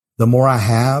The more I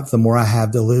have, the more I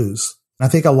have to lose. And I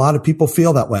think a lot of people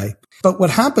feel that way. But what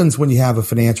happens when you have a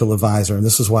financial advisor, and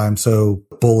this is why I'm so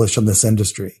bullish on this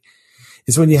industry,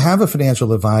 is when you have a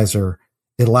financial advisor,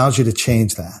 it allows you to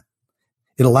change that.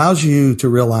 It allows you to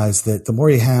realize that the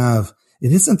more you have,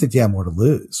 it isn't that you have more to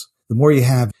lose. The more you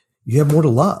have more to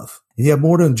love. And you have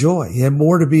more to enjoy. You have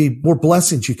more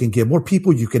blessings you can give, more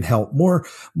people you can help, more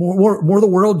of the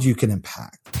world you can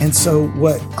impact. And so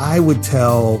what I would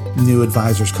tell new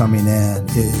advisors coming in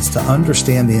is to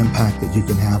understand the impact that you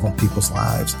can have on people's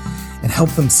lives and help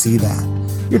them see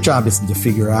that. Your job isn't to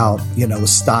figure out,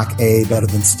 stock A better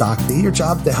than stock B. Your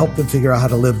job is to help them figure out how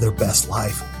to live their best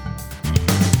life.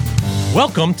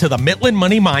 Welcome to the Midland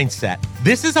Money Mindset.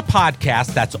 This is a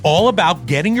podcast that's all about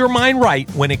getting your mind right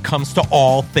when it comes to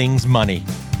all things money.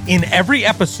 In every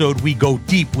episode, we go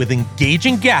deep with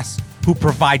engaging guests who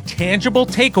provide tangible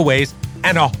takeaways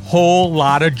and a whole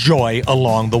lot of joy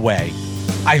along the way.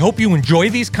 I hope you enjoy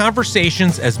these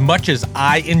conversations as much as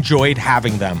I enjoyed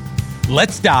having them.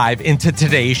 Let's dive into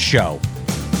today's show.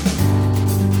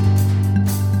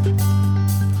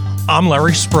 I'm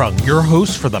Larry Sprung, your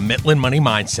host for the Midland Money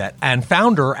Mindset and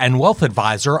founder and wealth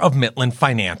advisor of Midland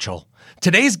Financial.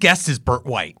 Today's guest is Burt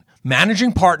White,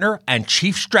 managing partner and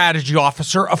chief strategy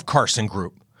officer of Carson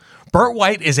Group. Burt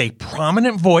White is a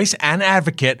prominent voice and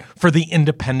advocate for the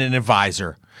independent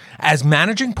advisor. As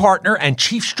managing partner and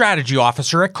chief strategy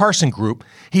officer at Carson Group,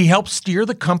 he helps steer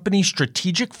the company's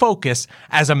strategic focus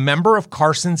as a member of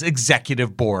Carson's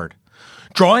executive board.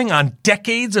 Drawing on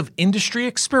decades of industry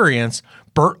experience,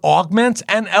 Burt augments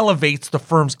and elevates the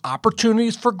firm's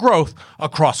opportunities for growth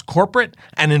across corporate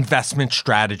and investment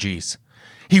strategies.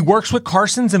 He works with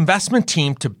Carson's investment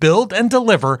team to build and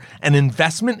deliver an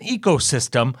investment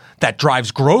ecosystem that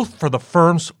drives growth for the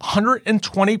firm's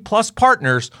 120-plus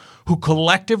partners who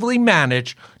collectively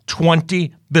manage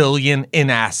 $20 billion in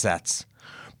assets.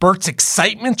 Burt's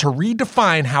excitement to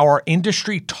redefine how our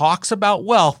industry talks about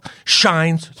wealth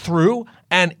shines through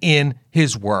and in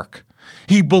his work.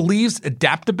 He believes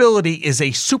adaptability is a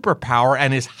superpower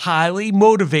and is highly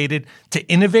motivated to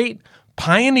innovate,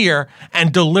 pioneer,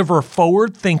 and deliver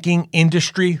forward-thinking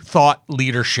industry thought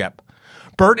leadership.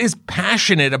 Burt is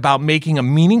passionate about making a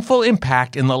meaningful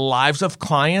impact in the lives of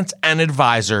clients and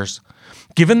advisors.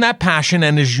 Given that passion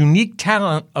and his unique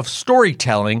talent of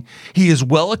storytelling, he is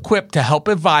well equipped to help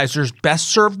advisors best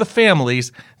serve the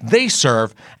families they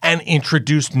serve and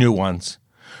introduce new ones.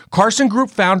 Carson Group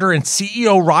founder and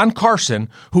CEO Ron Carson,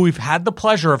 who we've had the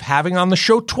pleasure of having on the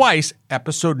show twice,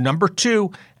 episode number 2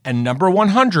 and number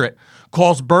 100,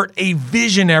 calls Burt a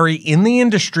visionary in the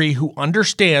industry who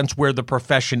understands where the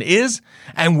profession is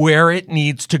and where it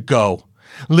needs to go.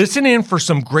 Listen in for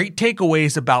some great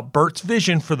takeaways about Burt's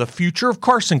vision for the future of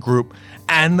Carson Group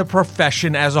and the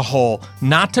profession as a whole,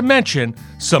 not to mention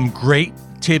some great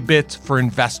tidbits for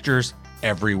investors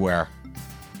everywhere.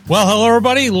 Well, hello,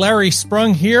 everybody. Larry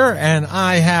Sprung here, and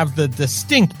I have the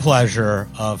distinct pleasure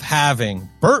of having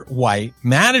Burt White,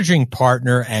 managing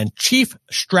partner and chief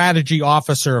strategy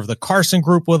officer of the Carson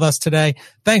Group, with us today.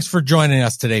 Thanks for joining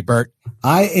us today, Burt.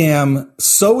 I am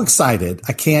so excited.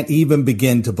 I can't even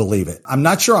begin to believe it. I'm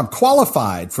not sure I'm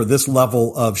qualified for this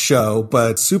level of show,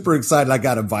 but super excited I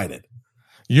got invited.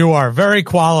 You are very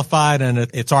qualified, and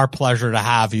it's our pleasure to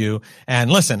have you. And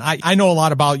listen, I know a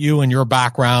lot about you and your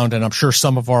background, and I'm sure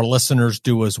some of our listeners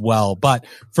do as well. But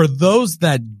for those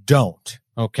that don't,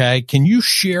 okay, can you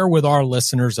share with our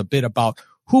listeners a bit about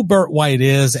who Burt White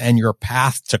is and your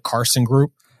path to Carson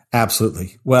Group?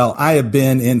 Absolutely. Well, I have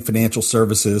been in financial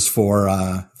services for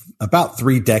about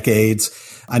 3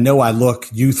 decades. I know I look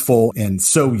youthful and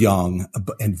so young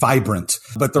and vibrant,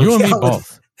 but you and me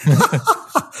both.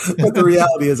 But the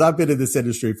reality is I've been in this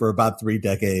industry for about 3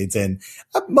 decades and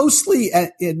mostly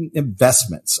in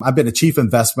investments. I've been a chief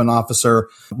investment officer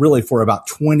really for about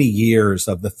 20 years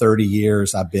of the 30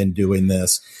 years I've been doing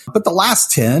this. But the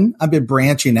last 10, I've been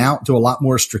branching out to a lot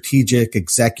more strategic,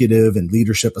 executive, and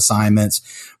leadership assignments,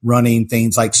 running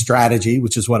things like strategy,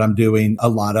 which is what I'm doing a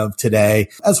lot of today,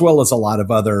 as well as a lot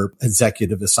of other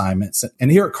executive assignments.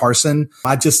 And here at Carson,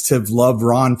 I just have loved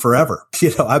Ron forever.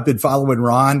 I've been following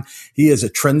Ron. He is a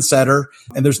trendsetter,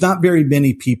 and there's not very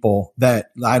many people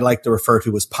that I like to refer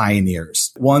to as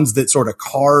pioneers, ones that sort of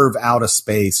carve out a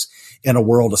space in a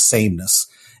world of sameness.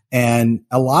 And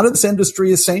a lot of this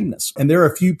industry is sameness. And there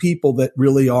are a few people that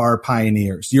really are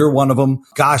pioneers. You're one of them.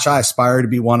 Gosh, I aspire to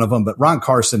be one of them, but Ron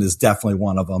Carson is definitely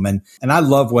one of them. And I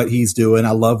love what he's doing.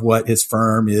 I love what his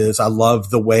firm is. I love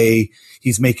the way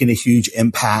he's making a huge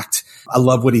impact. I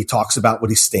love what he talks about,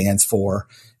 what he stands for.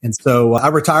 And so I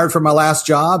retired from my last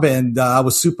job, and I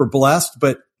was super blessed,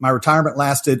 but my retirement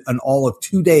lasted an all of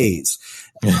 2 days.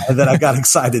 And then I got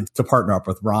excited to partner up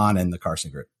with Ron and the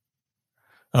Carson Group.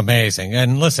 Amazing.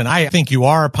 And listen, I think you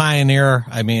are a pioneer.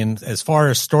 I mean, as far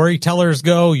as storytellers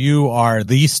go, you are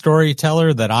the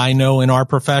storyteller that I know in our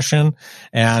profession,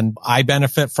 and I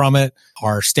benefit from it.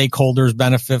 Our stakeholders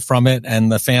benefit from it,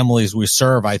 and the families we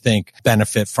serve, I think,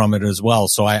 benefit from it as well.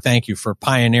 So I thank you for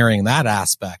pioneering that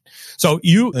aspect. So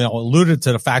you alluded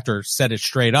to the fact, or said it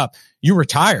straight up, you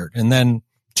retired, and then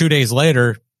 2 days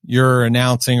later, you're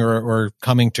announcing or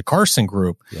coming to Carson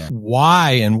Group. Yeah.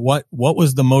 Why and what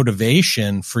was the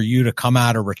motivation for you to come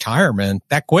out of retirement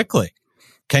that quickly?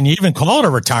 Can you even call it a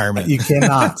retirement? You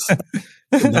cannot.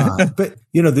 But,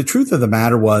 the truth of the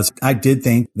matter was I did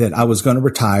think that I was going to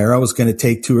retire. I was going to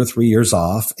take 2 or 3 years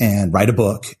off and write a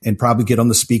book and probably get on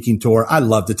the speaking tour. I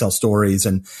love to tell stories,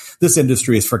 and this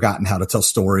industry has forgotten how to tell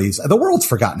stories. The world's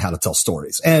forgotten how to tell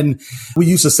stories. And we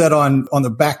used to sit on the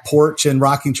back porch in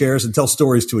rocking chairs and tell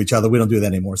stories to each other. We don't do that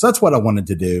anymore. So that's what I wanted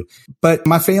to do. But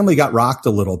my family got rocked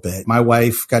a little bit. My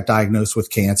wife got diagnosed with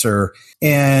cancer.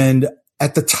 And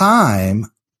at the time,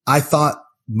 I thought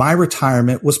my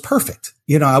retirement was perfect.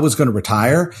 I was going to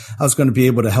retire. I was going to be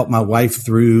able to help my wife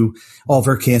through all of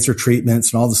her cancer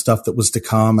treatments and all the stuff that was to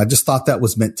come. I just thought that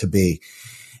was meant to be.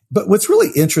 But what's really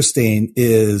interesting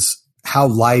is how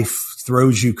life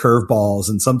throws you curveballs.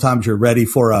 And sometimes you're ready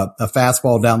for a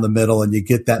fastball down the middle, and you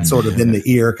get that sort of in the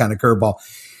ear kind of curveball.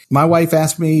 My wife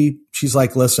asked me, she's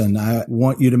like, listen, I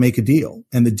want you to make a deal.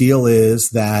 And the deal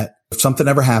is that if something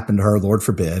ever happened to her, Lord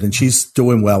forbid, and she's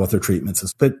doing well with her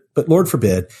treatments, but Lord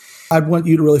forbid, I'd want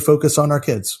you to really focus on our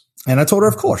kids. And I told her,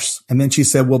 of course. And then she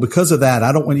said, well, because of that,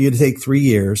 I don't want you to take 3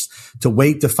 years to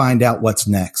wait to find out what's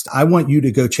next. I want you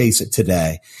to go chase it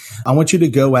today. I want you to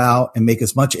go out and make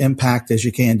as much impact as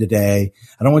you can today.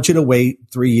 I don't want you to wait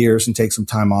 3 years and take some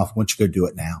time off. I want you to go do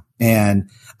it now. And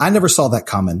I never saw that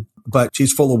coming, but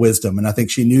she's full of wisdom. And I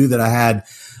think she knew that I had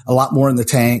a lot more in the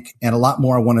tank and a lot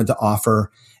more I wanted to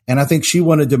offer. And I think she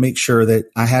wanted to make sure that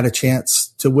I had a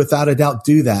chance to, without a doubt,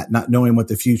 do that, not knowing what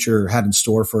the future had in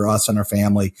store for us and our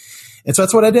family. And so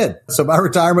that's what I did. So my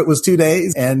retirement was 2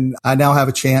 days, and I now have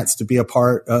a chance to be a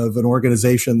part of an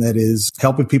organization that is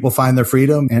helping people find their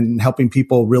freedom and helping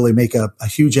people really make a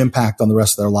huge impact on the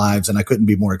rest of their lives. And I couldn't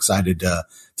be more excited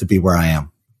to be where I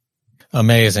am.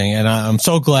 Amazing. And I'm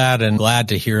so glad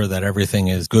to hear that everything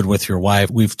is good with your wife.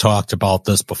 We've talked about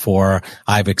this before.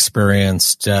 I've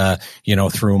experienced,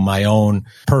 through my own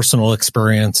personal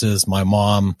experiences, my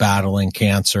mom battling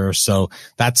cancer. So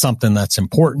that's something that's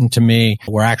important to me.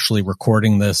 We're actually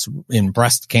recording this in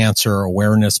Breast Cancer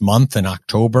Awareness Month in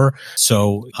October.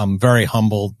 So I'm very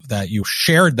humbled that you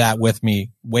shared that with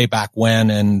me way back when.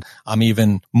 And I'm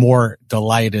even more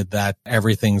delighted that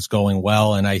everything's going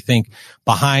well. And I think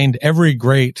behind every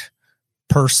great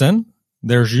person,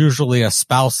 there's usually a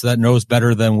spouse that knows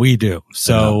better than we do.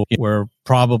 So we're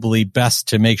probably best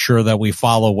to make sure that we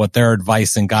follow what their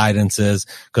advice and guidance is,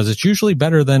 because it's usually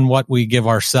better than what we give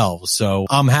ourselves. So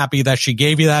I'm happy that she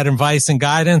gave you that advice and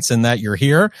guidance and that you're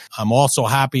here. I'm also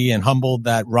happy and humbled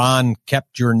that Ron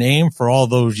kept your name for all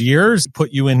those years,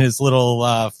 put you in his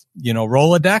little,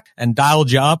 Rolodex and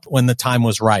dialed you up when the time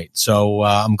was right. So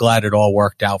I'm glad it all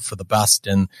worked out for the best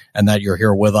and that you're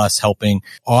here with us, helping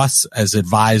us as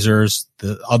advisors,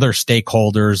 the other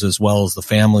stakeholders, as well as the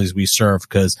families we serve,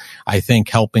 because I think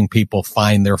helping people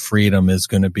find their freedom is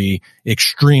going to be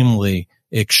extremely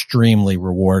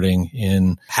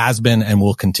rewarding has been and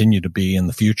will continue to be in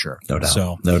the future. No doubt.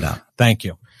 So, no doubt. Thank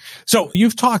you. So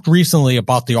you've talked recently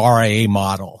about the RIA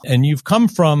model, and you've come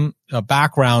from a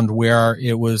background where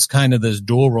it was kind of this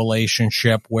dual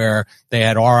relationship where they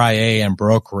had RIA and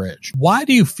brokerage. Why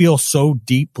do you feel so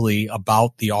deeply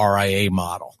about the RIA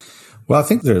model? Well, I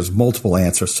think there's multiple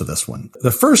answers to this one.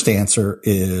 The first answer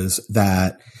is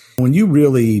that when you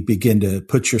really begin to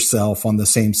put yourself on the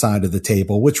same side of the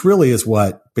table, which really is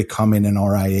what becoming an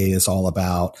RIA is all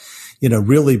about,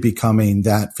 really becoming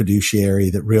that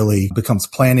fiduciary that really becomes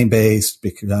planning based,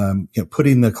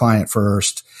 putting the client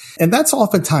first. And that's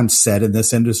oftentimes said in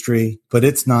this industry, but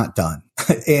it's not done.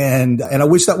 And I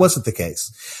wish that wasn't the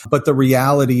case. But the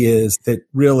reality is that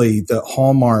really the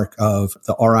hallmark of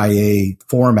the RIA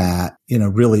format,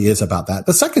 really is about that.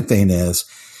 The second thing is,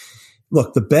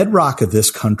 look, the bedrock of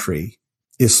this country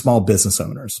is small business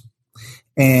owners.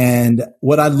 And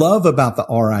what I love about the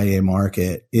RIA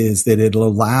market is that it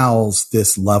allows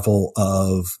this level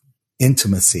of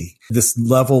intimacy this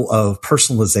level of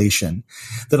personalization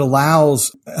that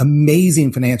allows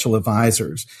amazing financial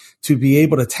advisors to be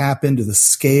able to tap into the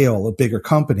scale of bigger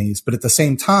companies, but at the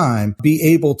same time, be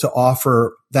able to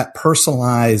offer that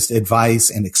personalized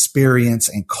advice and experience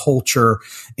and culture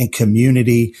and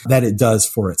community that it does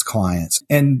for its clients.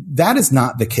 And that is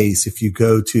not the case if you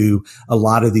go to a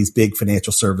lot of these big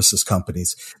financial services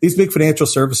companies. These big financial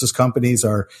services companies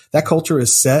that culture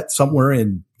is set somewhere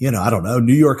in, I don't know,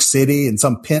 New York City in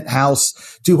some penthouse,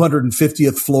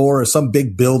 250th floor or some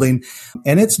big building.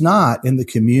 And it's not in the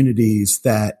communities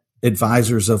that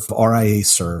advisors of RIA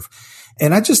serve.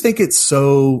 And I just think it's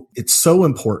so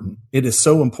important. It is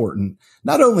so important.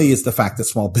 Not only is the fact that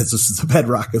small business is the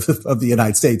bedrock of the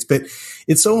United States, but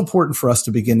it's so important for us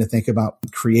to begin to think about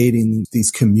creating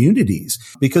these communities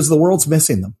because the world's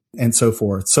missing them and so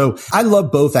forth. So I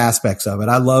love both aspects of it.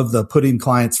 I love the putting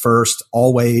clients first,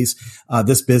 always,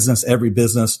 this business, every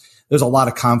business. There's a lot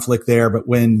of conflict there, but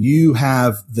when you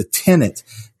have the tenet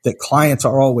that clients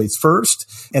are always first,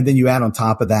 and then you add on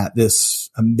top of that this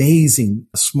amazing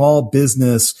small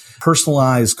business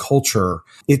personalized culture,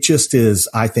 it just is,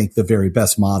 I think, the very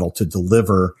best model to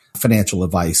deliver financial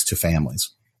advice to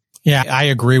families. Yeah, I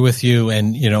agree with you.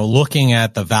 And, looking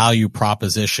at the value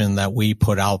proposition that we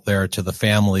put out there to the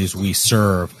families we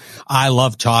serve, I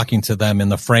love talking to them in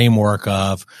the framework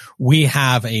of we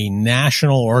have a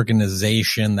national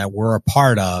organization that we're a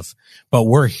part of, but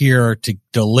we're here to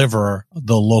deliver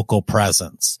the local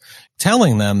presence,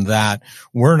 telling them that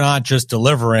we're not just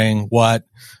delivering what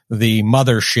the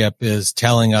mothership is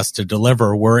telling us to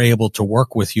deliver. We're able to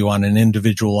work with you on an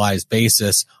individualized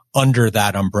basis under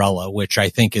that umbrella, which I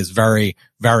think is very,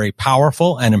 very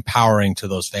powerful and empowering to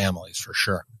those families for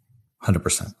sure.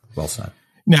 100%. Well said.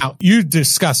 Now, you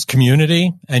discussed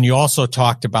community and you also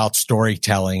talked about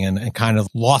storytelling and kind of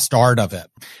lost art of it.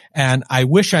 And I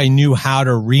wish I knew how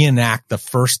to reenact the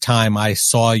first time I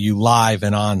saw you live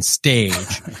and on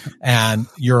stage. And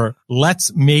your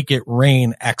Let's Make It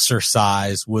Rain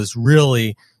exercise was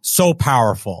really so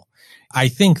powerful. I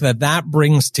think that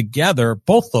brings together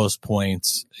both those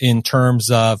points in terms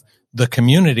of the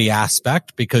community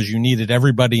aspect, because you needed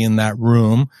everybody in that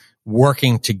room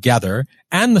working together,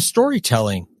 and the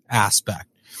storytelling aspect.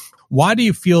 Why do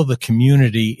you feel the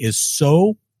community is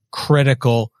so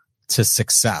critical to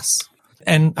success?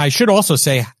 And I should also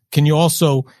say, can you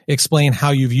also explain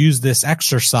how you've used this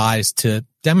exercise to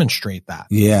demonstrate that?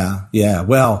 Yeah.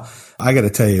 Well, I got to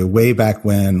tell you, way back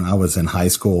when I was in high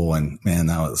school, and man,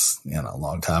 that was, a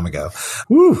long time ago.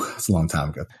 Woo, it's a long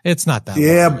time ago. It's not that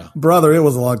long ago. Brother, it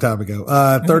was a long time ago.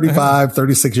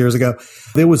 36 years ago.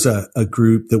 There was a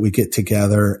group that we get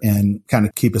together and kind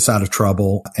of keep us out of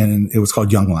trouble. And it was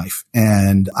called Young Life.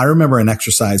 And I remember an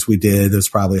exercise we did. There's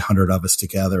probably 100 of us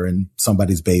together in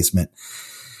somebody's basement.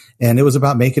 And it was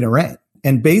about making it rain.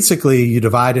 And basically you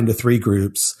divide into three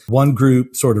groups. One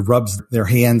group sort of rubs their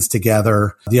hands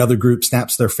together. The other group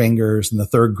snaps their fingers, and the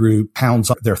third group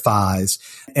pounds their thighs.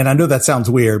 And I know that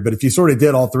sounds weird, but if you sort of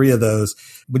did all three of those,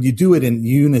 when you do it in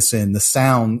unison, the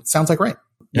sound sounds like rain.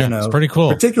 Yeah, it's pretty cool.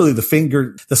 Particularly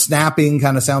the snapping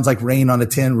kind of sounds like rain on a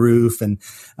tin roof, and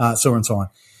so on and so on.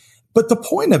 But the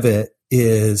point of it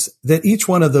is that each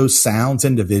one of those sounds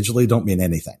individually don't mean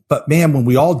anything. But man, when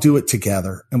we all do it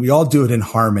together and we all do it in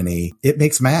harmony, it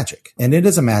makes magic. And it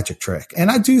is a magic trick.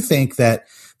 And I do think that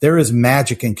there is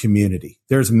magic in community.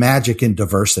 There's magic in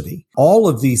diversity. All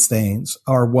of these things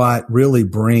are what really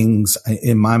brings,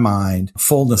 in my mind,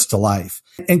 fullness to life.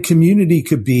 And community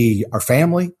could be our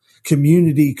family.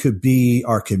 Community could be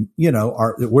our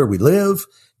where we live,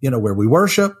 where we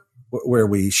worship, where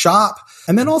we shop,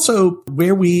 and then also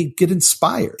where we get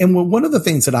inspired. And one of the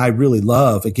things that I really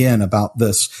love, again, about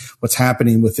this, what's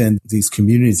happening within these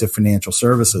communities of financial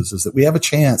services, is that we have a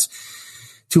chance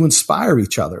to inspire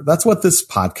each other. That's what this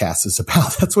podcast is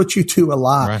about. That's what you do a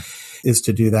lot, right, is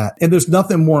to do that. And there's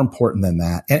nothing more important than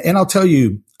that. And I'll tell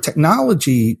you,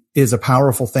 technology is a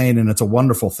powerful thing and it's a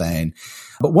wonderful thing.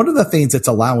 But one of the things it's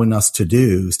allowing us to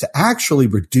do is to actually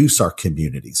reduce our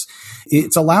communities.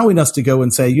 It's allowing us to go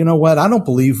and say, you know what? I don't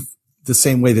believe the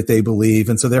same way that they believe.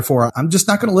 And so therefore, I'm just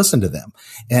not going to listen to them.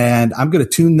 And I'm going to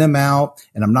tune them out.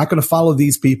 And I'm not going to follow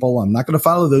these people. I'm not going to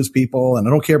follow those people. And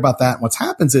I don't care about that. And what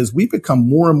happens is we become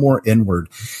more and more inward.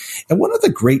 And one of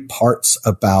the great parts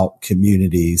about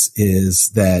communities is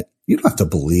that you don't have to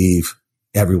believe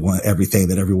everything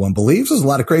that everyone believes. There's a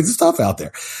lot of crazy stuff out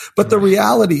there. But the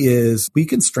reality is we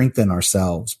can strengthen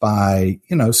ourselves by,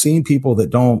 seeing people that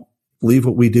don't believe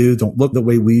what we do, don't look the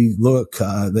way we look,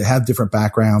 they have different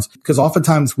backgrounds, because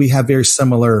oftentimes we have very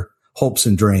similar hopes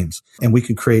and dreams, and we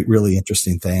can create really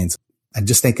interesting things. I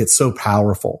just think it's so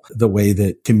powerful the way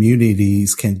that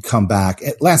communities can come back.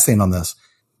 Last thing on this.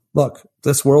 Look,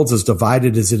 this world's as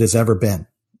divided as it has ever been.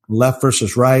 Left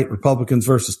versus right, Republicans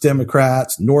versus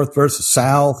Democrats, North versus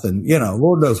South, and,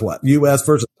 Lord knows what, U.S.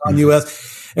 versus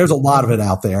non-U.S. There's a lot of it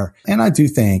out there. And I do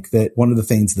think that one of the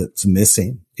things that's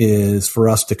missing is for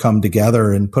us to come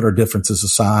together and put our differences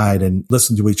aside and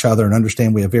listen to each other and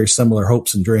understand we have very similar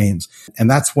hopes and dreams.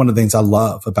 And that's one of the things I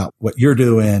love about what you're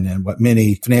doing and what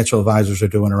many financial advisors are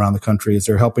doing around the country is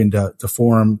they're helping to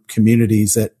form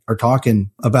communities that are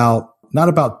talking about not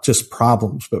about just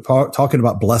problems, but talking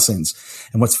about blessings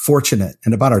and what's fortunate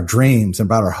and about our dreams and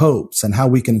about our hopes and how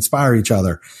we can inspire each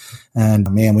other. And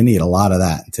man, we need a lot of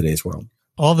that in today's world.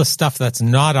 All the stuff that's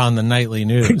not on the nightly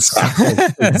news.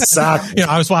 Exactly.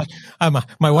 I was watching,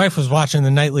 my wife was watching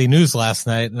the nightly news last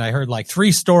night and I heard like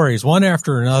 3 stories, one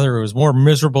after another. It was more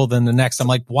miserable than the next. I'm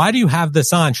like, why do you have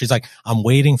this on? She's like, I'm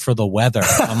waiting for the weather.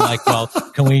 I'm like, well,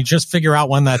 can we just figure out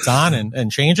when that's on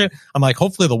and change it? I'm like,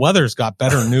 hopefully the weather's got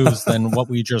better news than what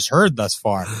we just heard thus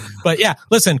far. But yeah,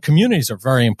 listen, communities are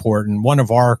very important. One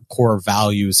of our core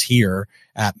values here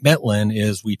at Mitlin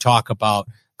is we talk about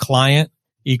client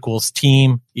equals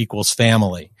team equals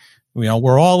family.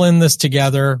 We're all in this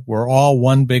together. We're all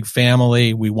one big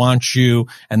family. We want you.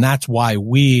 And that's why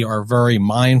we are very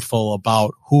mindful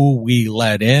about who we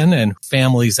let in and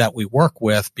families that we work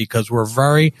with, because we're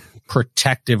very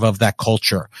protective of that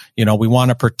culture. We want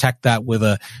to protect that with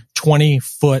a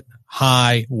 20-foot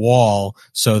high wall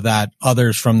so that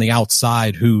others from the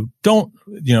outside who don't,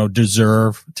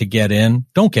 deserve to get in,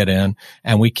 don't get in.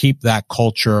 And we keep that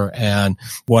culture and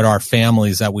what our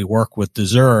families that we work with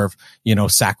deserve,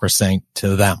 sacrosanct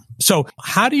to them. So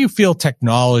how do you feel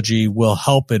technology will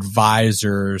help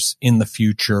advisors in the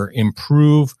future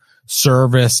improve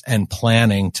service and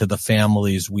planning to the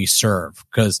families we serve?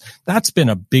 Because that's been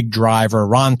a big driver.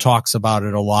 Ron talks about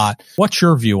it a lot. What's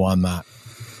your view on that?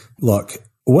 Look,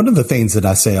 one of the things that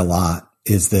I say a lot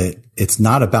is that it's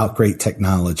not about great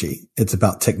technology. It's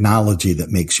about technology that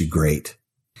makes you great.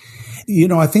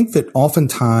 I think that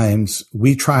oftentimes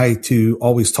we try to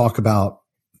always talk about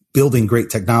building great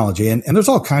technology and there's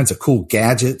all kinds of cool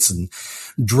gadgets and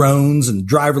drones and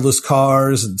driverless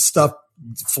cars and stuff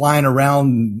flying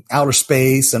around outer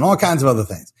space and all kinds of other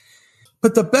things.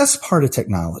 But the best part of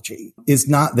technology is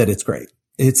not that it's great.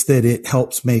 It's that it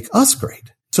helps make us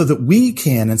great, so that we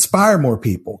can inspire more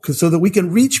people, so that we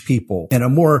can reach people in a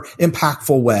more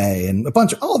impactful way and a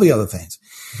bunch of all the other things.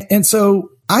 And so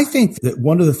I think that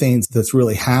one of the things that's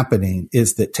really happening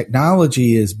is that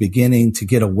technology is beginning to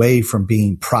get away from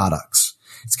being products.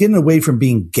 It's getting away from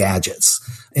being gadgets.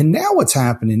 And now what's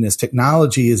happening is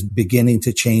technology is beginning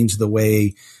to change the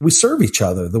way we serve each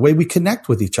other, the way we connect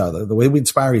with each other, the way we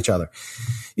inspire each other.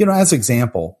 As an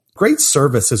example, great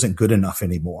service isn't good enough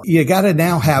anymore. You got to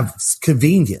now have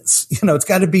convenience. It's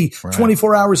got to be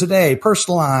 24 hours a day,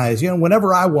 personalized,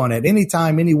 whenever I want it,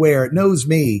 anytime, anywhere. It knows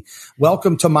me.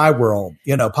 Welcome to my world,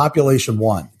 population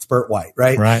 1. It's Burt White,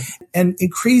 right? Right. And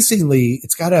increasingly,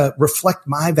 it's got to reflect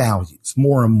my values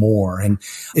more and more. And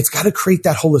it's got to create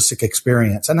that holistic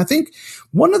experience. And I think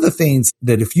one of the things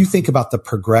that if you think about the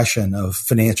progression of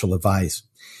financial advice,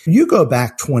 you go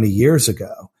back 20 years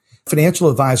ago, financial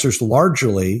advisors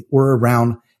largely were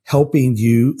around helping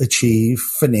you achieve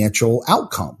financial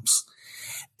outcomes.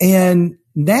 And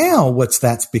now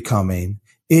that's becoming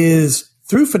is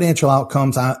through financial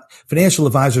outcomes, financial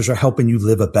advisors are helping you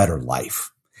live a better life.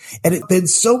 And it's been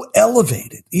so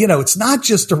elevated. It's not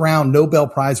just around Nobel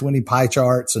Prize winning pie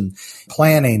charts and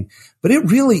planning, but it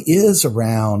really is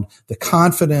around the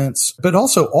confidence, but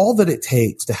also all that it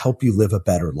takes to help you live a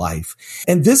better life.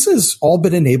 And this has all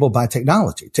been enabled by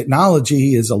technology.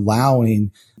 Technology is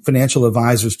allowing financial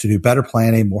advisors to do better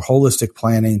planning, more holistic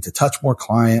planning, to touch more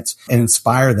clients and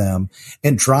inspire them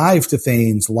and drive to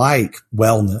things like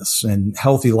wellness and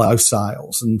healthy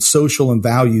lifestyles and social and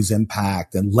values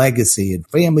impact and legacy and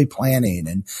family planning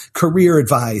and career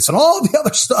advice and all the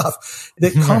other stuff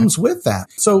that comes with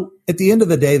that. So at the end of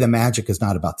the day, the magic is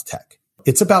not about the tech.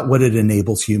 It's about what it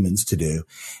enables humans to do.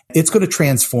 It's going to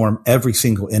transform every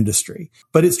single industry,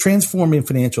 but it's transforming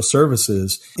financial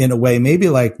services in a way maybe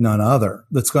like none other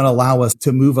that's going to allow us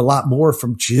to move a lot more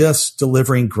from just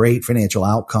delivering great financial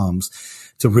outcomes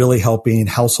to really helping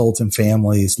households and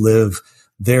families live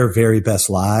their very best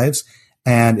lives.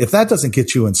 And if that doesn't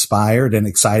get you inspired and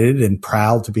excited and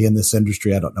proud to be in this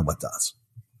industry, I don't know what does.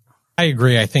 I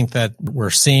agree. I think that we're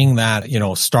seeing that,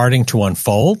 starting to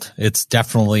unfold. It's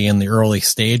definitely in the early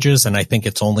stages, and I think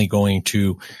it's only going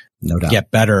to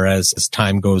get better as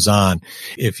time goes on.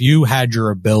 If you had your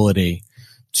ability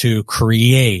to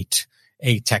create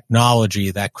a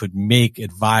technology that could make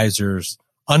advisors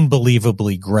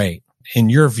unbelievably great. In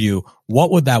your view,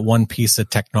 what would that one piece of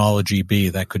technology be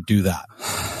that could do that?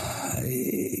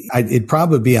 It'd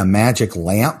probably be a magic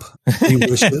lamp, he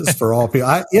wishes, for all people.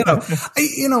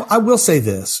 I will say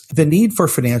this. The need for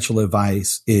financial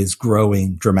advice is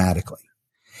growing dramatically,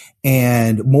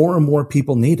 and more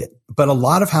people need it. But a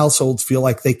lot of households feel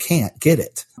like they can't get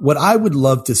it. What I would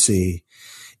love to see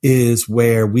is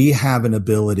where we have an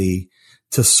ability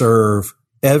to serve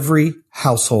every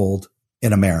household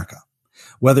in America,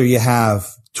 whether you have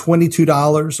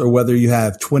 $22 or whether you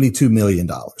have $22 million.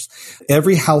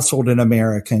 Every household in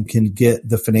America can get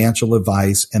the financial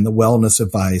advice and the wellness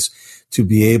advice to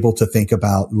be able to think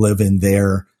about living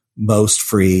their most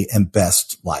free and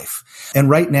best life. And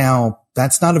right now,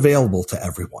 that's not available to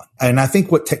everyone. And I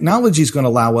think what technology is going to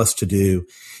allow us to do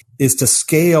is to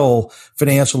scale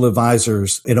financial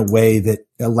advisors in a way that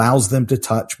allows them to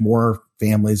touch more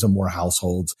families and more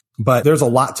households. But there's a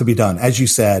lot to be done. As you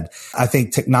said, I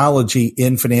think technology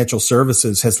in financial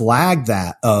services has lagged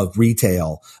that of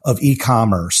retail, of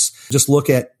e-commerce. Just look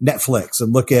at Netflix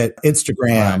and look at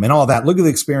Instagram and all that. Look at the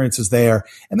experiences there.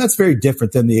 And that's very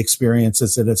different than the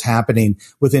experiences that is happening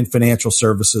within financial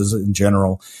services in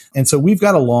general. And so we've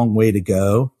got a long way to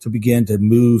go to begin to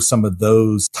move some of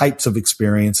those types of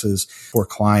experiences for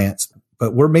clients.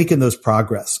 But we're making those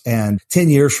progress. And 10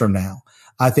 years from now,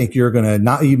 I think you're going to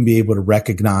not even be able to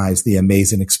recognize the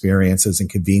amazing experiences and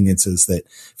conveniences that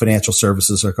financial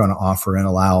services are going to offer and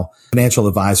allow financial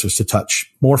advisors to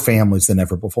touch more families than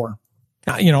ever before.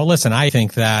 Listen, I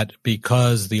think that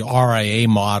because the RIA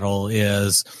model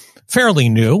is fairly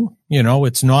new,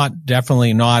 it's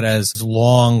definitely not as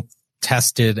long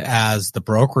tested as the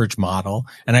brokerage model.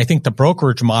 And I think the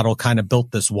brokerage model kind of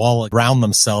built this wall around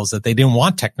themselves that they didn't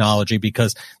want technology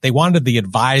because they wanted the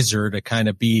advisor to kind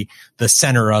of be the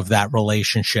center of that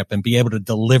relationship and be able to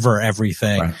deliver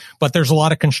everything. Right. But there's a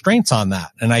lot of constraints on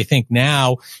that. And I think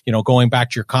now, going back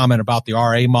to your comment about the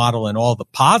RIA model and all the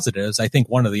positives, I think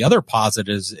one of the other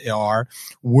positives are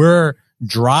we're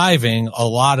driving a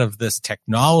lot of this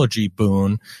technology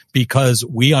boon because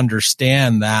we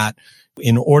understand that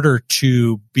in order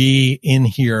to be in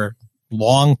here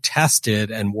long tested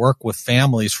and work with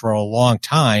families for a long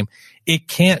time, it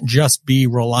can't just be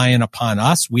relying upon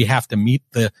us. We have to meet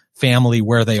the family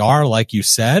where they are, like you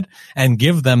said, and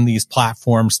give them these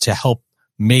platforms to help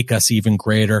make us even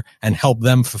greater and help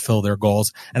them fulfill their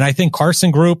goals. And I think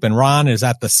Carson Group and Ron is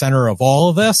at the center of all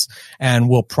of this. And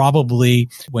we'll probably,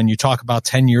 when you talk about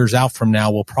 10 years out from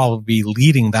now, we'll probably be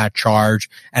leading that charge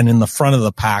and in the front of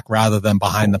the pack rather than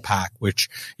behind the pack, which,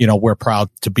 we're proud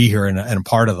to be here and a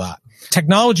part of that.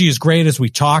 Technology is great, as we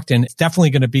talked, and it's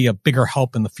definitely going to be a bigger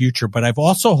help in the future. But I've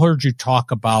also heard you talk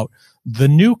about the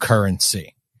new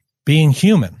currency being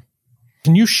human.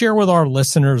 Can you share with our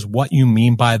listeners what you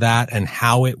mean by that and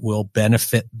how it will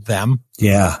benefit them?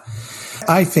 Yeah.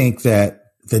 I think that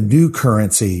the new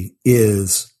currency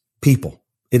is people.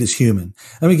 It is human.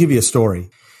 Let me give you a story.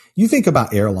 You think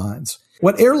about airlines.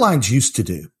 What airlines used to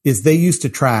do is they used to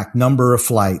track number of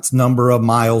flights, number of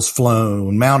miles flown,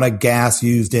 amount of gas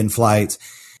used in flights.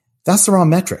 That's the wrong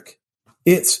metric.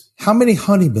 It's how many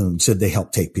honeymoons did they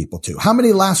help take people to? How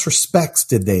many last respects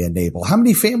did they enable? How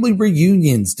many family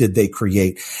reunions did they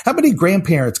create? How many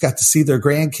grandparents got to see their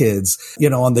grandkids,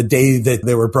 on the day that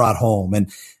they were brought home?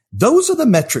 And those are the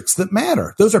metrics that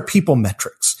matter. Those are people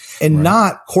metrics and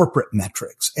not corporate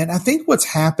metrics. And I think what's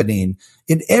happening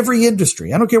in every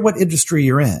industry, I don't care what industry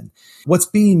you're in, what's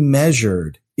being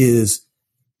measured is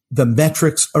the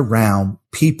metrics around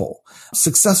people.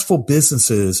 Successful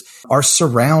businesses are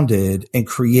surrounded and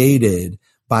created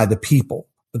by the people,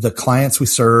 the clients we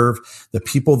serve, the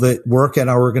people that work at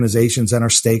our organizations and our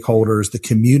stakeholders, the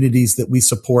communities that we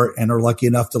support and are lucky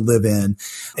enough to live in,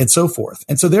 and so forth.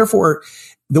 And so therefore,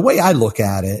 the way I look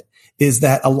at it is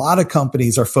that a lot of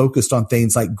companies are focused on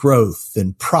things like growth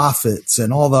and profits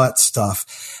and all that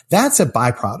stuff. That's a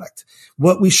byproduct.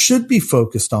 What we should be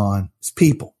focused on is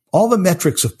people. All the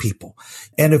metrics of people.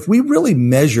 And if we really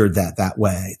measured that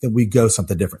way, then we go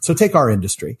something different. So take our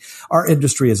industry. Our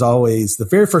industry is always, the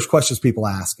very first questions people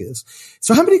ask is,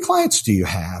 so how many clients do you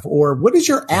have? Or what is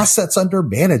your assets under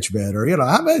management? Or,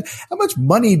 how much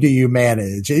money do you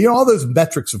manage? All those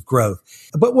metrics of growth.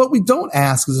 But what we don't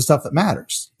ask is the stuff that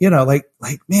matters. How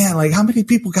many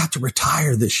people got to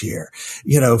retire this year,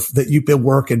 that you've been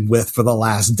working with for the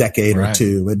last decade or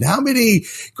two? And how many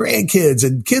grandkids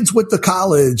and kids went to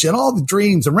college and all the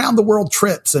dreams around the world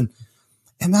trips. And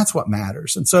that's what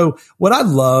matters. And so what I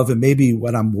love and maybe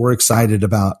what I'm more excited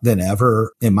about than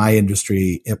ever in my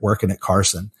industry at working at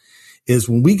Carson is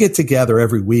when we get together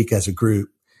every week as a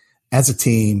group as a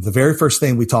team, the very first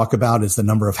thing we talk about is the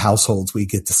number of households we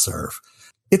get to serve.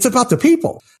 It's about the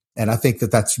people. And I think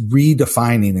that that's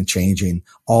redefining and changing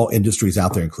all industries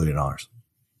out there, including ours.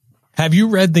 Have you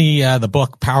read the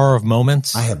book Power of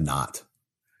Moments? I have not.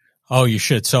 Oh, you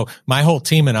should. So my whole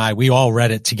team and I, we all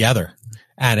read it together.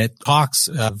 And it talks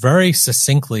very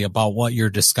succinctly about what you're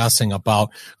discussing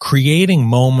about creating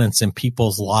moments in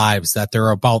people's lives, that there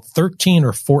are about 13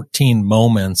 or 14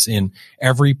 moments in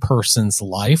every person's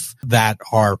life that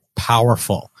are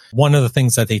powerful. One of the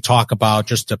things that they talk about,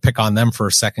 just to pick on them for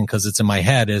a second because it's in my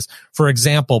head, is, for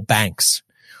example, banks.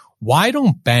 Why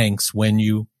don't banks, when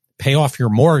you pay off your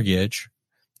mortgage,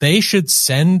 they should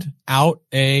send out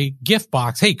a gift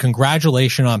box. Hey,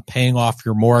 congratulations on paying off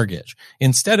your mortgage.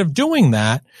 Instead of doing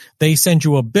that, they send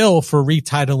you a bill for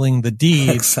retitling the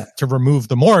deed to remove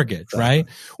the mortgage, right?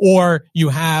 Or you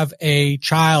have a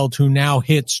child who now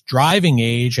hits driving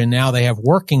age and now they have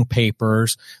working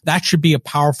papers. That should be a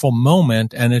powerful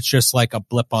moment, and it's just like a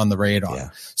blip on the radar. Yeah.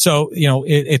 So,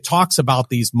 it talks about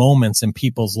these moments in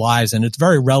people's lives, and it's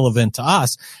very relevant to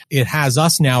us. It has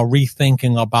us now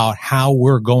rethinking about how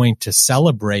we're going to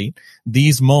celebrate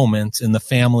these moments in the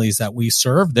families that we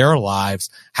serve, their lives,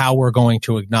 how we're going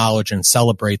to acknowledge and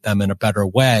celebrate them in a better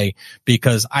way.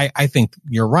 Because I think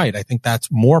you're right. I think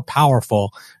that's more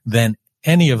powerful than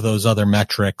any of those other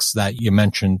metrics that you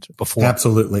mentioned before.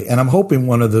 Absolutely. And I'm hoping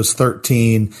one of those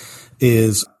 13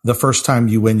 is the first time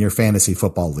you win your fantasy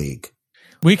football league.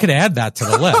 We could add that to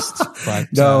the list,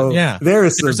 but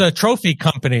there's a trophy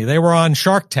company. They were on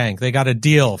Shark Tank. They got a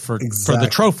deal for the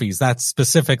trophies. That's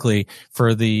specifically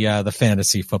for the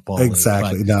fantasy football.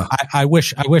 Exactly. League. No, I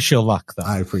wish you luck though.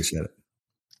 I appreciate it.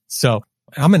 So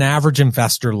I'm an average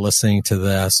investor listening to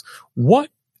this.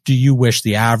 What do you wish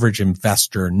the average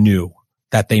investor knew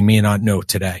that they may not know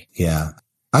today? Yeah.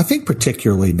 I think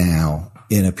particularly now,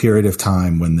 in a period of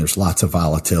time when there's lots of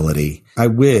volatility, I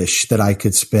wish that I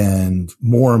could spend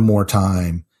more and more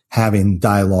time having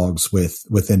dialogues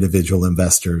with individual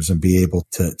investors and be able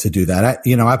to do that.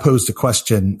 I posed a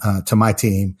question to my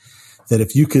team that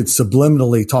if you could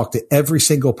subliminally talk to every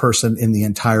single person in the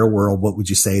entire world, what would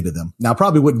you say to them? Now, I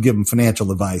probably wouldn't give them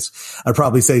financial advice. I'd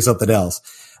probably say something else.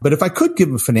 But if I could give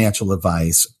them financial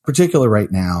advice, particularly right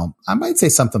now, I might say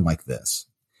something like this.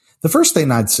 The first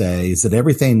thing I'd say is that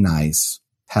everything nice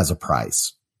has a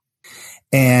price.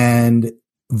 And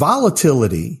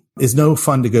volatility is no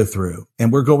fun to go through.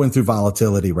 And we're going through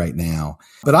volatility right now.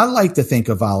 But I like to think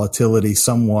of volatility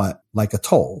somewhat like a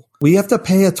toll. We have to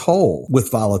pay a toll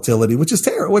with volatility, which is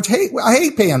terrible, I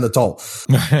hate paying the toll.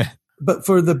 But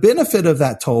for the benefit of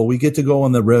that toll, we get to go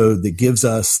on the road that gives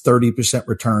us 30%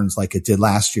 returns like it did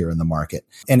last year in the market.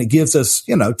 And it gives us,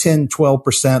 10,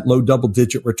 12%, low double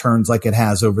digit returns like it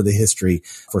has over the history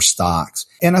for stocks.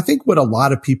 And I think what a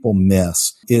lot of people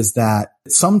miss is that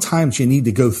sometimes you need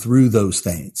to go through those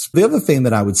things. The other thing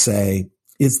that I would say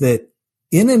is that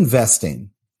in investing,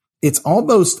 it's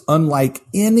almost unlike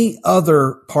any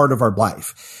other part of our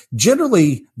life.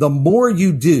 Generally, the more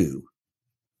you do,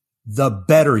 the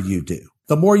better you do.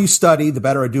 The more you study, the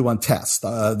better I do on tests.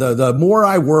 The more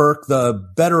I work, the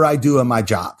better I do in my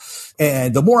job.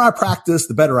 And the more I practice,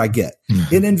 the better I get.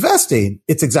 Mm-hmm. In investing,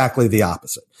 it's exactly the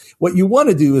opposite. What you want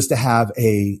to do is to have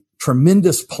a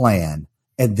tremendous plan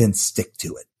and then stick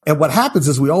to it. And what happens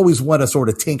is we always want to sort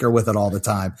of tinker with it all the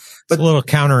time. But it's a little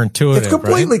counterintuitive. It's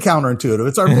completely counterintuitive.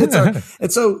 It's our,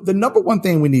 and so the number one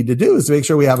thing we need to do is to make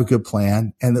sure we have a good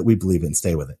plan and that we believe it and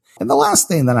stay with it. And the last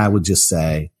thing that I would just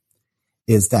say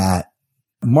is that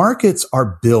markets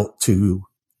are built to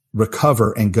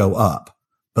recover and go up,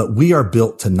 but we are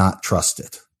built to not trust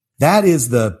it. That is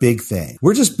the big thing.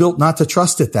 We're just built not to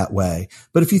trust it that way.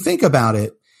 But if you think about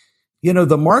it,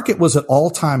 the market was at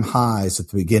all-time highs at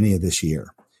the beginning of this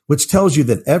year, which tells you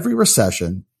that every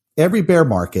recession, every bear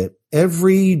market,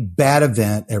 every bad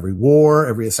event, every war,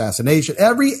 every assassination,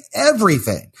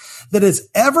 everything that has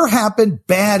ever happened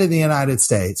bad in the United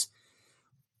States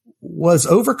was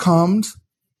overcome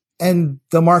and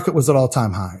the market was at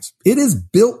all-time highs. It is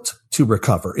built to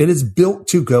recover. It is built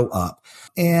to go up,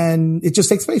 and it just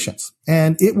takes patience,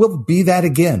 and it will be that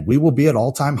again. We will be at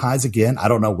all-time highs again. I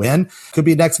don't know when. Could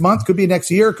be next month, could be next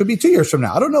year, could be 2 years from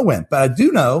now. I don't know when, but I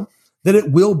do know that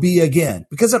it will be again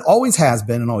because it always has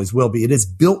been and always will be. It is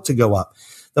built to go up.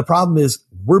 The problem is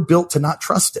we're built to not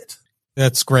trust it.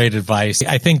 That's great advice.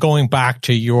 I think going back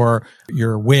to your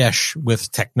wish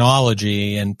with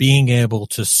technology and being able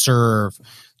to serve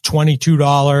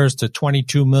 $22 to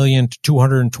 22 million to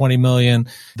 220 million,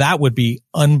 that would be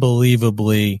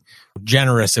unbelievably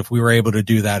generous if we were able to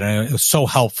do that. And it was so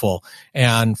helpful.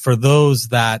 And for those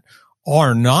that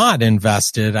are not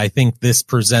invested, I think this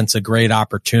presents a great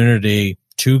opportunity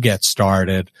to get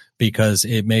started, because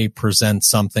it may present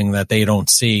something that they don't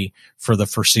see for the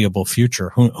foreseeable future.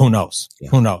 Who knows? Yeah.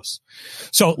 Who knows?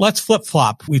 So let's flip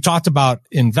flop. We talked about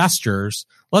investors.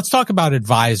 Let's talk about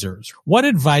advisors. What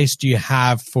advice do you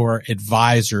have for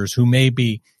advisors who may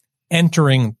be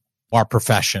entering our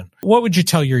profession? What would you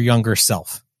tell your younger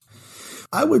self?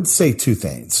 I would say two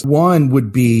things. One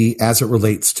would be as it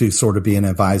relates to sort of being an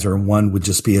advisor, and one would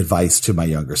just be advice to my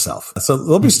younger self. So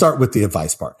let me start with the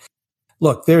advice part.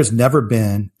 Look, there's never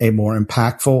been a more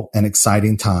impactful and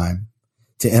exciting time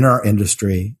to enter our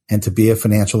industry and to be a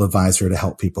financial advisor to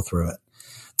help people through it.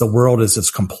 The world is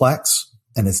as complex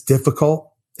and as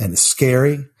difficult and as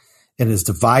scary and as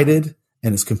divided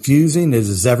and as confusing as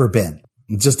it's ever been.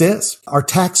 It just is. Our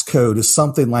tax code is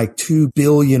something like 2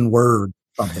 billion words,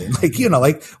 something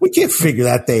like we can't figure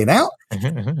that thing out.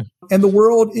 And the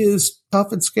world is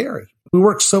tough and scary. We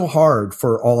work so hard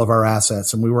for all of our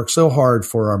assets, and we work so hard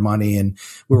for our money, and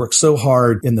we work so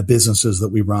hard in the businesses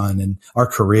that we run and our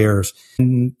careers.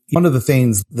 And one of the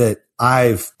things that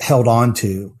I've held on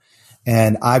to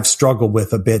and I've struggled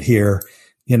with a bit here,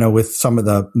 with some of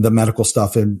the medical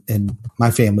stuff in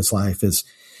my family's life, is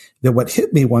that what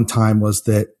hit me one time was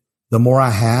that the more I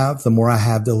have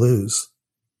to lose.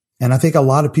 And I think a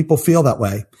lot of people feel that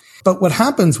way. But what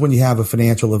happens when you have a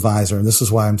financial advisor, and this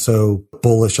is why I'm so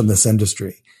bullish on this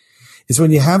industry, is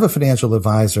when you have a financial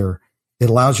advisor,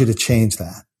 it allows you to change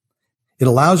that. It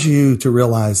allows you to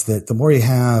realize that the more you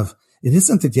have, it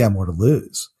isn't that you have more to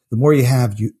lose. The more you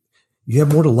have, you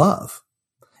have more to love.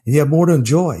 And you have more to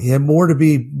enjoy. You have more to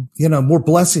be, more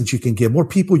blessings you can give, more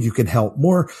people you can help,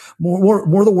 more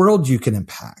of the world you can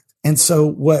impact. And so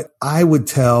what I would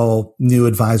tell new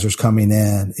advisors coming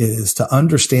in is to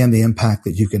understand the impact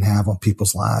that you can have on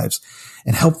people's lives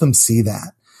and help them see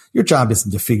that. Your job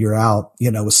isn't to figure out,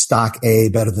 is stock A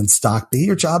better than stock B?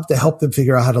 Your job is to help them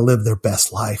figure out how to live their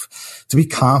best life, to be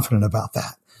confident about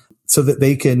that, so that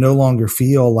they can no longer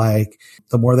feel like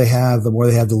the more they have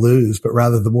to lose, but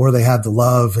rather the more they have to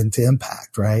love and to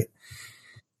impact, right?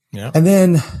 Yeah. And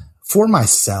then for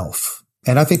myself,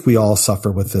 and I think we all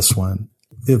suffer with this one,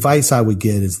 the advice I would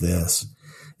get is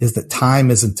that time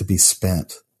isn't to be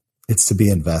spent. It's to be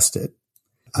invested.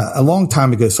 A long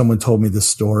time ago, someone told me this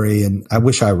story, and I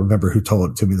wish I remember who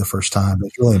told it to me the first time.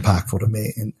 It's really impactful to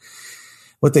me. And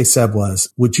what they said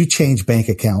was, would you change bank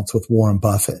accounts with Warren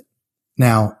Buffett?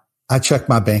 Now, I checked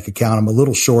my bank account. I'm a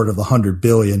little short of the 100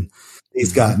 billion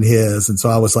he's got in his. And so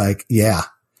I was like, yeah.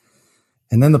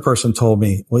 And then the person told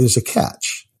me, well, there's a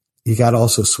catch. You got to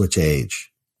also switch age.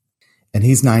 And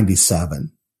he's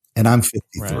 97 and I'm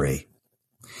 53. Right.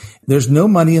 There's no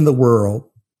money in the world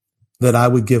that I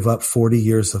would give up 40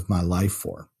 years of my life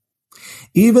for.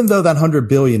 Even though that 100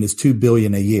 billion is 2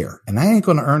 billion a year, and I ain't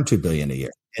going to earn 2 billion a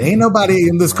year. And ain't nobody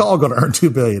in this call going to earn 2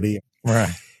 billion a year.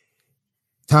 Right.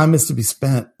 Time is to be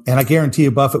spent. And I guarantee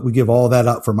you Buffett would give all that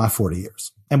up for my 40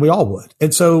 years. And we all would.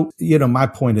 And so, my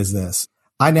point is this.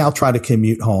 I now try to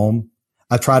commute home.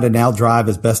 I try to now drive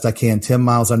as best I can 10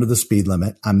 miles under the speed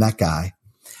limit. I'm that guy.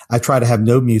 I try to have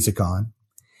no music on,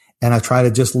 and I try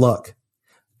to just look.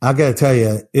 I got to tell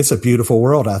you, it's a beautiful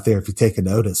world out there if you take a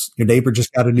notice. Your neighbor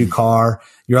just got a new car.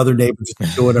 Your other neighbor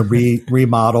just doing a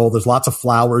remodel. There's lots of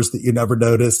flowers that you never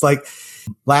noticed. Like,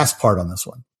 last part on this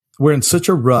one. We're in such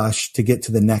a rush to get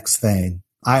to the next thing.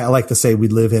 I like to say we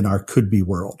live in our could be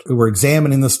world. We're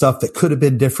examining the stuff that could have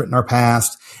been different in our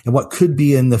past and what could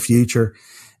be in the future.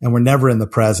 And we're never in the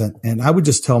present. And I would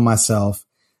just tell myself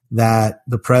that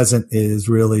the present is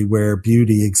really where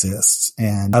beauty exists.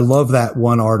 And I love that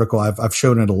one article. I've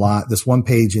shown it a lot. This one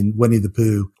page in Winnie the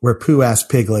Pooh where Pooh asks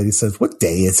Piglet, he says, what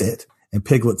day is it? And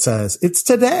Piglet says, it's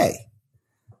today.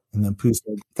 And then Pooh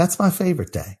said, that's my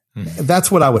favorite day.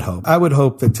 That's what I would hope. I would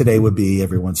hope that today would be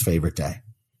everyone's favorite day.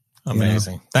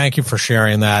 Amazing. Thank you for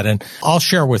sharing that. And I'll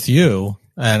share with you,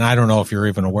 and I don't know if you're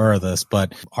even aware of this,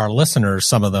 but our listeners,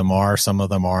 some of them are, some of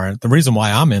them aren't. The reason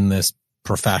why I'm in this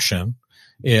profession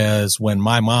is when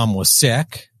my mom was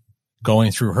sick,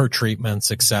 going through her treatments,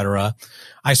 etc.,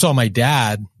 I saw my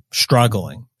dad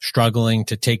struggling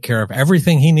to take care of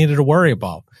everything he needed to worry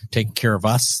about, taking care of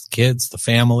us, kids, the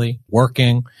family,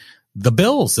 working, the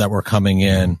bills that were coming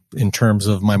in terms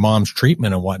of my mom's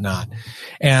treatment and whatnot.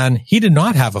 And he did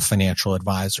not have a financial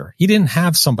advisor. He didn't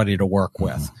have somebody to work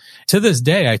with. To this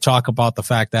day, I talk about the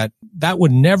fact that that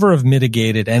would never have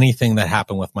mitigated anything that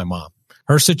happened with my mom.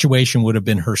 Her situation would have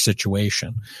been her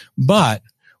situation. But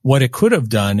what it could have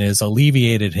done is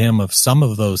alleviated him of some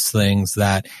of those things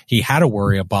that he had to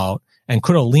worry about, and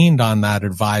could have leaned on that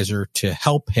advisor to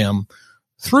help him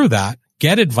through that,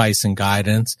 get advice and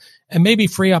guidance, and maybe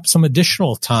free up some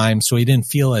additional time so he didn't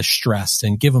feel as stressed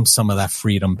and give him some of that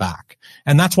freedom back.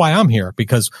 And that's why I'm here,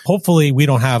 because hopefully we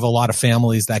don't have a lot of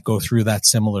families that go through that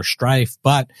similar strife,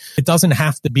 but it doesn't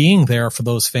have to being there for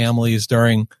those families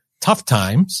during tough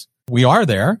times. We are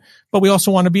there, but we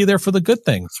also want to be there for the good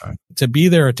things, right, to be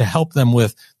there to help them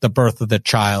with the birth of the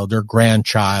child or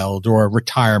grandchild or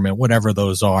retirement, whatever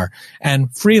those are,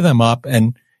 and free them up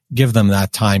and give them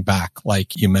that time back,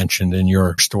 like you mentioned in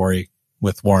your story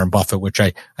with Warren Buffett, which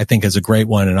I think is a great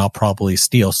one, and I'll probably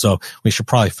steal. So we should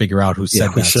probably figure out who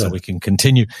said that so we can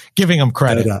continue giving them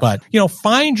credit. But,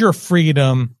 find your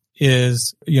freedom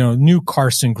is, new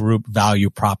Carson Group value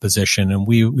proposition. And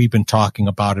we've been talking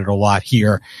about it a lot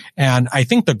here. And I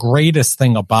think the greatest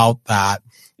thing about that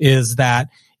is that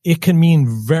it can mean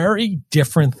very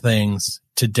different things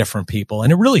to different people.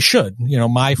 And it really should.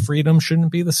 My freedom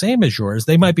shouldn't be the same as yours.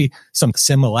 They might be some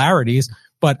similarities,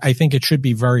 but I think it should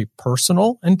be very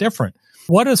personal and different.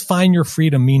 What does find your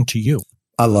freedom mean to you?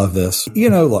 I love this.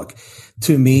 Look,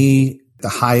 to me, the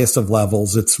highest of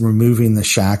levels, it's removing the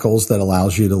shackles that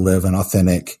allows you to live an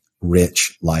authentic,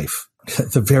 rich life.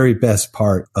 The very best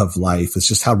part of life is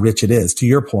just how rich it is. To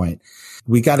your point,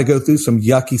 we got to go through some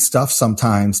yucky stuff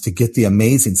sometimes to get the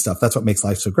amazing stuff. That's what makes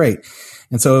life so great.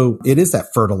 And so it is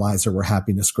that fertilizer where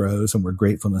happiness grows and where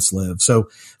gratefulness lives. So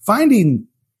finding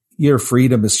your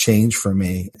freedom has changed for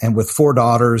me. And with 4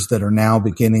 daughters that are now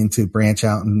beginning to branch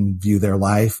out and view their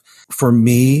life, for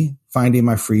me, finding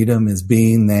my freedom is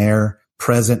being there,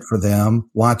 present for them,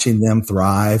 watching them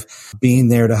thrive, being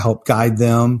there to help guide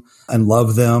them and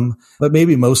love them. But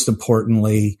maybe most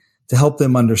importantly, to help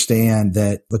them understand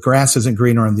that the grass isn't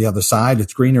greener on the other side.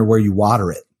 It's greener where you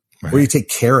water it, right, where you take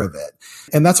care of it.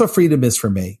 And that's what freedom is for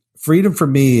me. Freedom for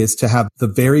me is to have the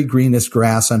very greenest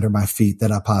grass under my feet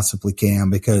that I possibly can,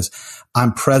 because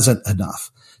I'm present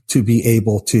enough to be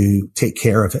able to take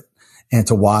care of it and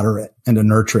to water it and to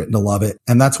nurture it and to love it.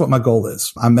 And that's what my goal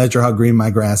is. I measure how green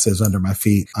my grass is under my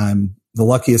feet. I'm the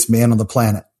luckiest man on the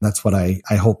planet. That's what I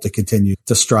hope to continue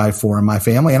to strive for in my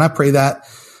family. And I pray that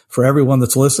for everyone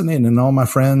that's listening and all my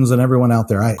friends and everyone out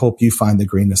there. I hope you find the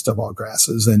greenest of all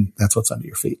grasses, and that's what's under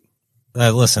your feet.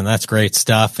 Listen, that's great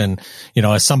stuff. And,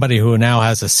 as somebody who now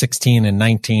has a 16 and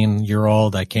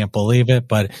 19-year-old, I can't believe it,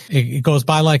 but it goes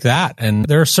by like that. And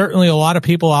there are certainly a lot of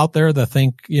people out there that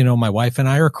think, my wife and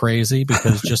I are crazy,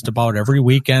 because just about every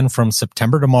weekend from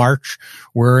September to March,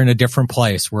 we're in a different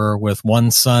place. We're with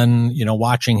one son,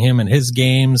 watching him and his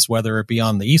games, whether it be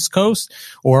on the East Coast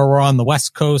or we're on the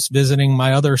West Coast visiting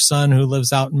my other son who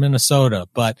lives out in Minnesota.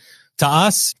 But to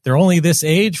us, they're only this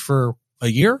age for a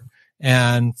year.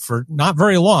 And for not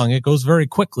very long, it goes very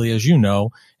quickly, as you know,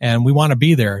 and we want to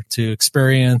be there to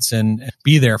experience and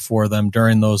be there for them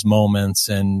during those moments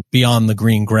and beyond the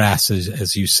green grass,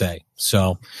 as you say.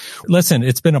 So listen,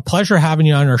 it's been a pleasure having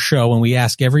you on our show, and we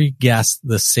ask every guest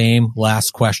the same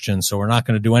last question. So we're not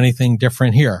going to do anything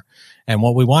different here. And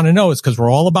what we want to know is, because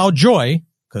we're all about joy,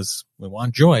 because we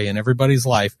want joy in everybody's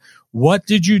life. What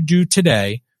did you do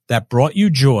today that brought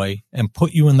you joy and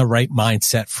put you in the right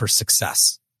mindset for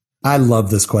success? I love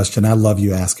this question. I love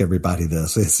you ask everybody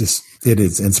this. It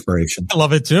is inspiration. I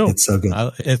love it too. It's so good.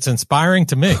 It's inspiring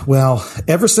to me. Well,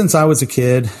 ever since I was a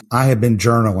kid, I have been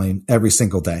journaling every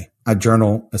single day. I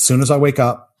journal as soon as I wake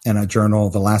up, and I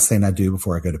journal the last thing I do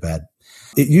before I go to bed.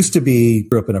 It used to be,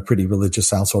 grew up in a pretty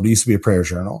religious household. It used to be a prayer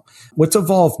journal. What's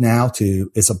evolved now to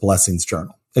is a blessings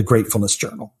journal, a gratefulness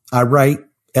journal. I write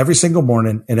every single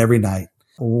morning and every night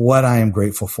what I am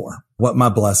grateful for, what my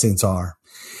blessings are.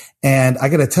 And I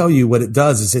got to tell you, what it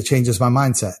does is it changes my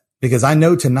mindset, because I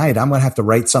know tonight I'm going to have to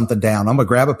write something down. I'm going to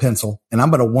grab a pencil and I'm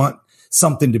going to want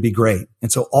something to be great.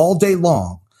 And so all day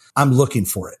long, I'm looking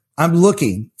for it. I'm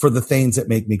looking for the things that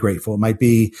make me grateful. It might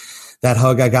be that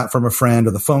hug I got from a friend,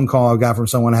 or the phone call I got from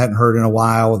someone I hadn't heard in a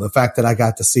while, or the fact that I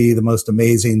got to see the most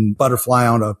amazing butterfly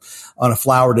on a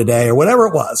flower today, or whatever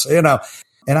it was,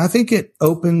 And I think it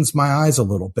opens my eyes a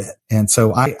little bit. And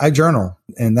so I journal,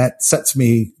 and that sets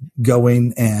me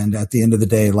going. And at the end of the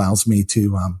day, allows me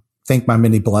to thank my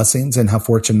many blessings and how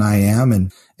fortunate I am,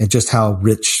 and just how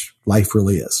rich life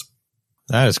really is.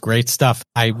 That is great stuff.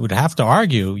 I would have to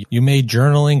argue you made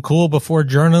journaling cool before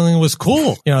journaling was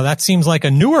cool. That seems like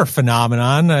a newer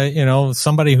phenomenon.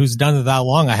 Somebody who's done it that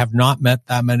long. I have not met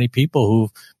that many people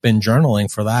who've been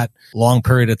journaling for that long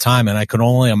period of time. And I could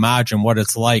only imagine what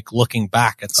it's like looking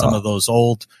back at some of those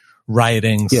old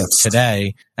writings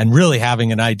today and really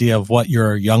having an idea of what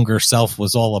your younger self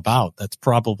was all about. That's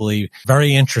probably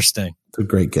very interesting. It's a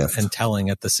great gift. And telling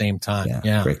at the same time.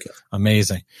 Yeah. Great gift.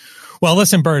 Amazing. Well,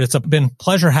 listen, Bert, it's been a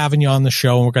pleasure having you on the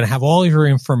show, and we're going to have all of your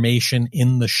information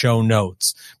in the show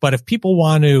notes. But if people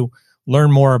want to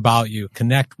learn more about you,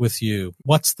 connect with you,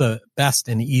 what's the best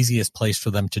and easiest place for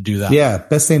them to do that? Yeah,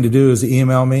 best thing to do is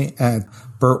email me at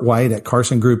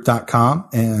bertwhite@carsongroup.com,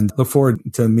 and look forward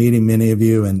to meeting many of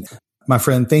you. And my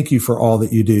friend, thank you for all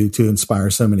that you do to inspire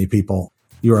so many people.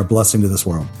 You are a blessing to this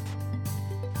world.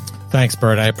 Thanks,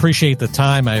 Bert. I appreciate the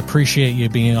time. I appreciate you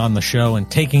being on the show and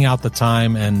taking out the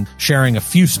time and sharing a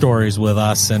few stories with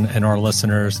us and our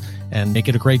listeners, and make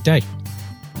it a great day.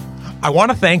 I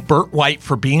want to thank Bert White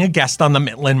for being a guest on the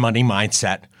Midland Money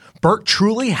Mindset. Bert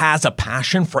truly has a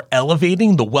passion for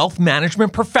elevating the wealth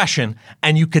management profession,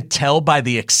 and you could tell by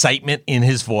the excitement in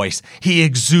his voice. He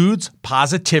exudes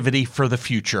positivity for the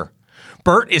future.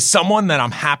 Bert is someone that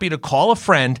I'm happy to call a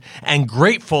friend and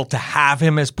grateful to have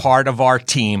him as part of our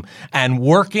team and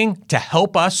working to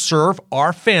help us serve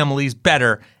our families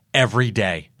better every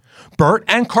day. Bert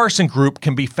and Carson Group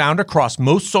can be found across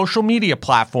most social media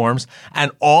platforms,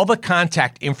 and all the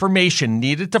contact information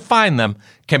needed to find them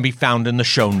can be found in the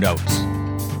show notes.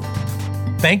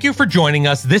 Thank you for joining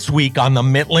us this week on the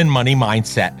Midland Money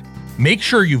Mindset. Make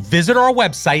sure you visit our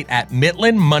website at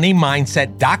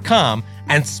midlandmoneymindset.com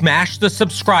and smash the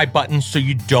subscribe button so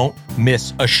you don't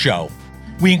miss a show.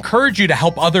 We encourage you to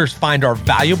help others find our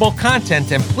valuable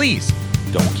content, and please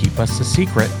don't keep us a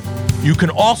secret. You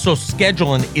can also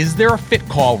schedule an Is There a Fit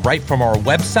call right from our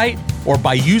website or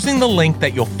by using the link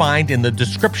that you'll find in the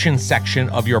description section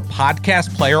of your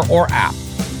podcast player or app.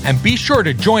 And be sure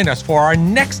to join us for our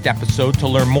next episode to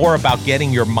learn more about getting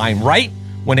your mind right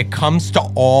when it comes to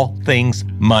all things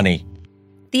money.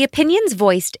 The opinions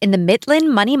voiced in the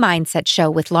Midland Money Mindset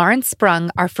Show with Lawrence Sprung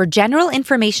are for general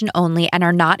information only and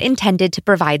are not intended to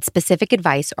provide specific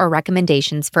advice or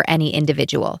recommendations for any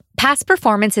individual. Past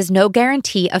performance is no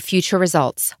guarantee of future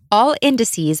results. All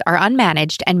indices are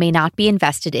unmanaged and may not be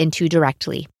invested into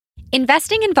directly.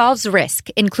 Investing involves risk,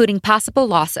 including possible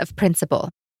loss of principal.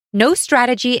 No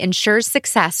strategy ensures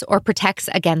success or protects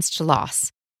against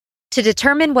loss. To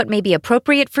determine what may be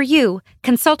appropriate for you,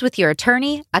 consult with your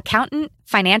attorney, accountant,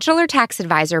 financial or tax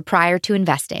advisor prior to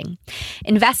investing.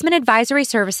 Investment advisory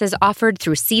services offered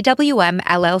through CWM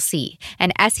LLC,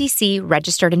 an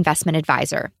SEC-registered investment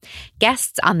advisor.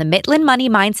 Guests on the Midland Money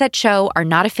Mindset Show are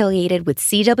not affiliated with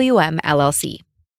CWM LLC.